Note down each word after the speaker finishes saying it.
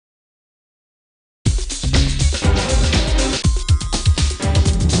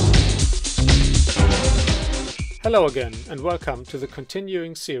Hello again and welcome to the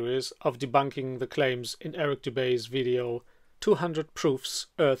continuing series of debunking the claims in Eric Dubays' video 200 Proofs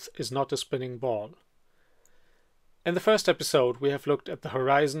Earth is Not a Spinning Ball. In the first episode we have looked at the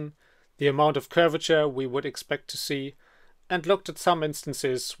horizon, the amount of curvature we would expect to see, and looked at some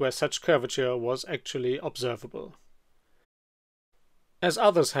instances where such curvature was actually observable. As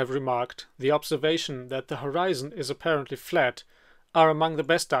others have remarked, the observation that the horizon is apparently flat are among the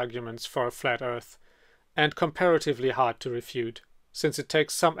best arguments for a flat Earth, and comparatively hard to refute, since it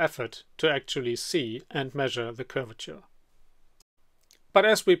takes some effort to actually see and measure the curvature. But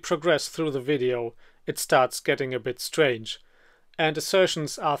as we progress through the video, it starts getting a bit strange, and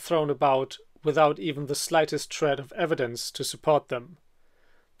assertions are thrown about without even the slightest shred of evidence to support them.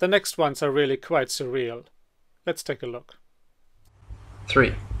 The next ones are really quite surreal. Let's take a look.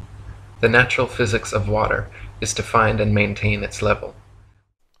 3. The natural physics of water is to find and maintain its level.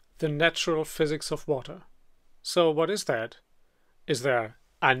 The natural physics of water. So what is that? Is there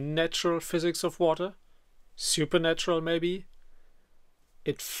unnatural physics of water? Supernatural maybe?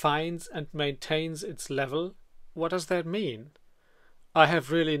 It finds and maintains its level? What does that mean? I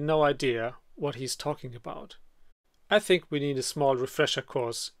have really no idea what he's talking about. I think we need a small refresher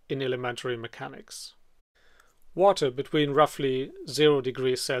course in elementary mechanics. Water between roughly 0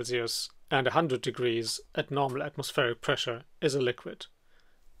 degrees Celsius and 100 degrees at normal atmospheric pressure is a liquid.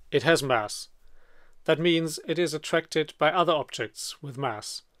 It has mass. That means it is attracted by other objects with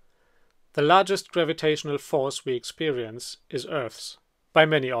mass. The largest gravitational force we experience is Earth's, by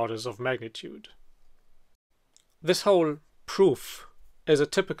many orders of magnitude. This whole proof is a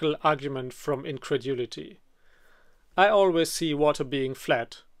typical argument from incredulity. I always see water being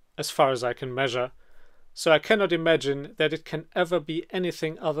flat, as far as I can measure, so I cannot imagine that it can ever be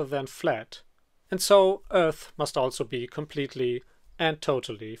anything other than flat, and so Earth must also be completely and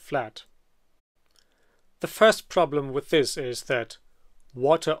totally flat. The first problem with this is that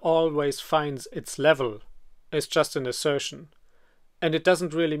water always finds its level is just an assertion, and it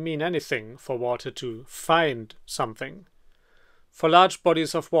doesn't really mean anything for water to find something. For large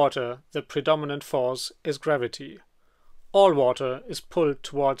bodies of water, the predominant force is gravity. All water is pulled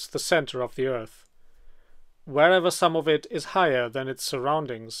towards the center of the Earth. Wherever some of it is higher than its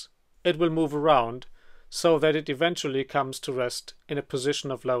surroundings, it will move around so that it eventually comes to rest in a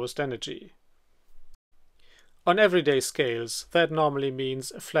position of lowest energy. On everyday scales, that normally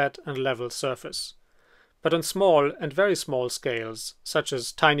means a flat and level surface. But on small and very small scales, such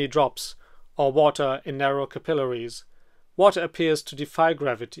as tiny drops or water in narrow capillaries, water appears to defy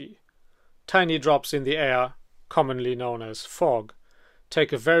gravity. Tiny drops in the air, commonly known as fog,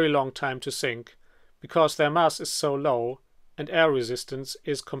 take a very long time to sink because their mass is so low and air resistance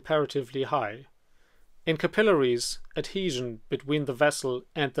is comparatively high. In capillaries, adhesion between the vessel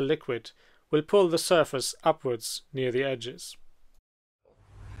and the liquid will pull the surface upwards near the edges.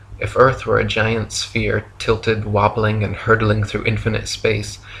 If Earth were a giant sphere tilted, wobbling, and hurtling through infinite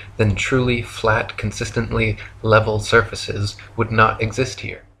space, then truly flat, consistently level surfaces would not exist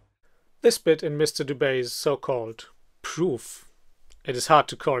here. This bit in Mr. Dubays' so-called proof, it is hard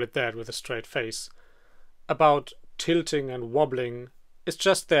to call it that with a straight face, about tilting and wobbling is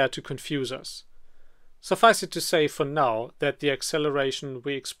just there to confuse us. Suffice it to say for now that the acceleration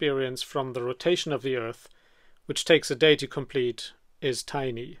we experience from the rotation of the Earth, which takes a day to complete, is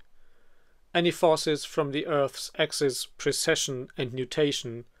tiny. Any forces from the Earth's axis precession and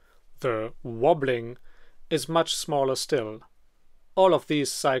nutation, the wobbling, is much smaller still. All of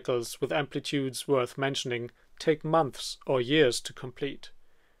these cycles with amplitudes worth mentioning take months or years to complete.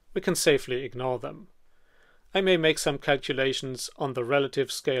 We can safely ignore them. I may make some calculations on the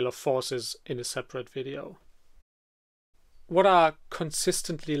relative scale of forces in a separate video. What are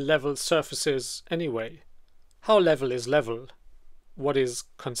consistently level surfaces anyway? How level is level? What is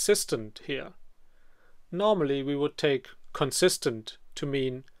consistent here? Normally we would take consistent to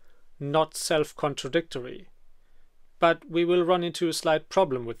mean not self-contradictory, but we will run into a slight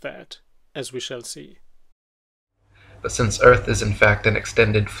problem with that, as we shall see. But since Earth is in fact an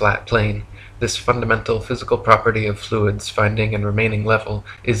extended flat plane, this fundamental physical property of fluids finding and remaining level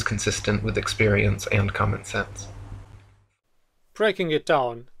is consistent with experience and common sense. Breaking it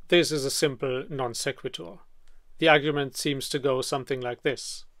down, this is a simple non sequitur. The argument seems to go something like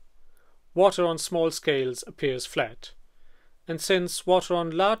this. Water on small scales appears flat, and since water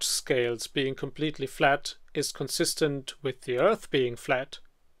on large scales being completely flat is consistent with the Earth being flat,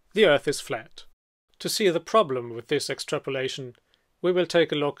 the Earth is flat. To see the problem with this extrapolation, we will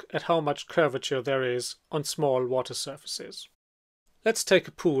take a look at how much curvature there is on small water surfaces. Let's take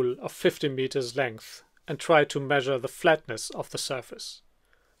a pool of 50 meters length and try to measure the flatness of the surface.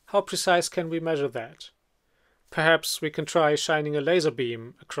 How precise can we measure that? perhaps we can try shining a laser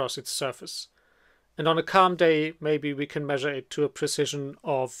beam across its surface. And on a calm day, maybe we can measure it to a precision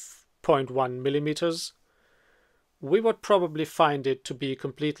of 0.1 millimeters. We would probably find it to be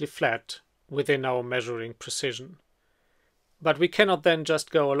completely flat within our measuring precision. But we cannot then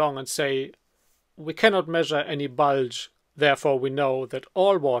just go along and say, we cannot measure any bulge, therefore we know that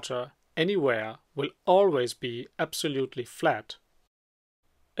all water, anywhere, will always be absolutely flat.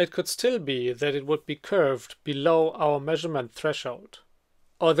 It could still be that it would be curved below our measurement threshold,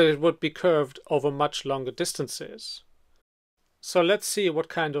 or that it would be curved over much longer distances. So let's see what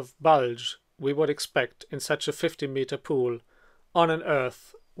kind of bulge we would expect in such a 50-meter pool on an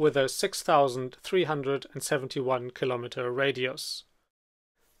Earth with a 6,371 kilometer radius.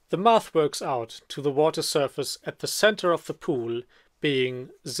 The math works out to the water surface at the center of the pool being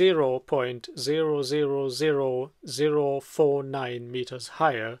 0.000049 meters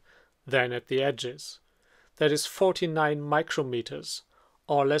higher than at the edges. That is 49 micrometers,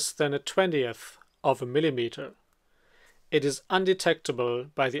 or less than a 20th of a millimeter. It is undetectable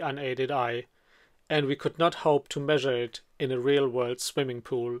by the unaided eye, and we could not hope to measure it in a real-world swimming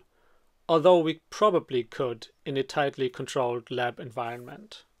pool, although we probably could in a tightly controlled lab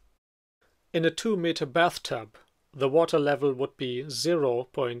environment. In a 2-meter bathtub, the water level would be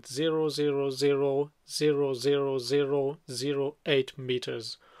 0.00000008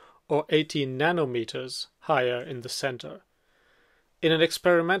 meters, or 18 nanometers, higher in the center. In an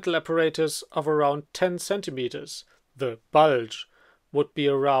experimental apparatus of around 10 centimeters, the bulge would be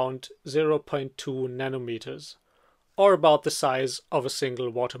around 0.2 nanometers, or about the size of a single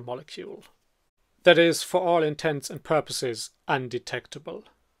water molecule. That is, for all intents and purposes, undetectable.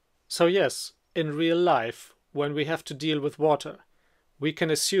 So yes, in real life, when we have to deal with water, we can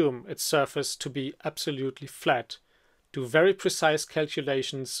assume its surface to be absolutely flat, do very precise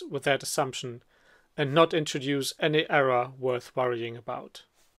calculations with that assumption, and not introduce any error worth worrying about.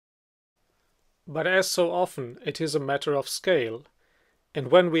 But as so often, it is a matter of scale, and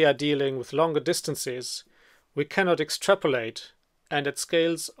when we are dealing with longer distances, we cannot extrapolate, and at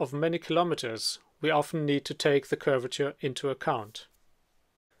scales of many kilometers, we often need to take the curvature into account.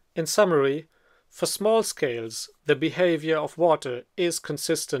 In summary, for small scales, the behavior of water is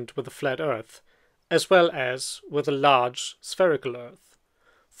consistent with a flat Earth, as well as with a large spherical Earth.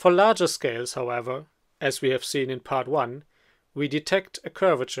 For larger scales, however, as we have seen in Part 1, we detect a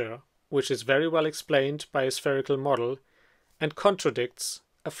curvature which is very well explained by a spherical model and contradicts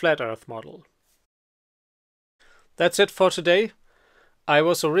a flat Earth model. That's it for today. I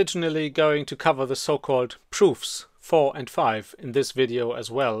was originally going to cover the so-called proofs 4 and 5 in this video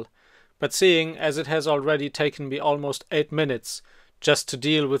as well, but seeing as it has already taken me almost 8 minutes just to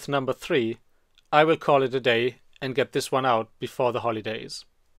deal with number 3, I will call it a day and get this one out before the holidays.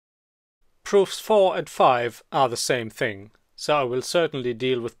 Proofs 4 and 5 are the same thing, so I will certainly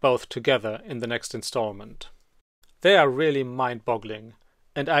deal with both together in the next installment. They are really mind-boggling,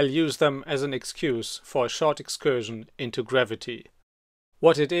 and I'll use them as an excuse for a short excursion into gravity.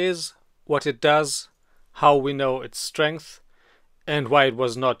 What it is, what it does, how we know its strength, and why it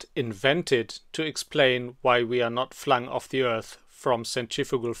was not invented to explain why we are not flung off the Earth from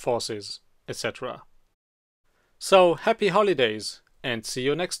centrifugal forces, etc. So, happy holidays, and see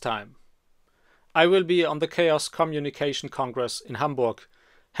you next time. I will be on the Chaos Communication Congress in Hamburg,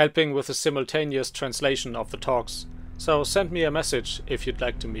 helping with a simultaneous translation of the talks, so send me a message if you'd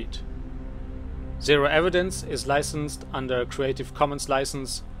like to meet. Zero Evidence is licensed under Creative Commons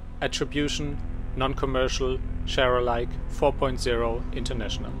license, Attribution, Non-Commercial, Share-alike 4.0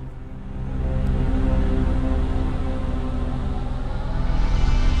 International.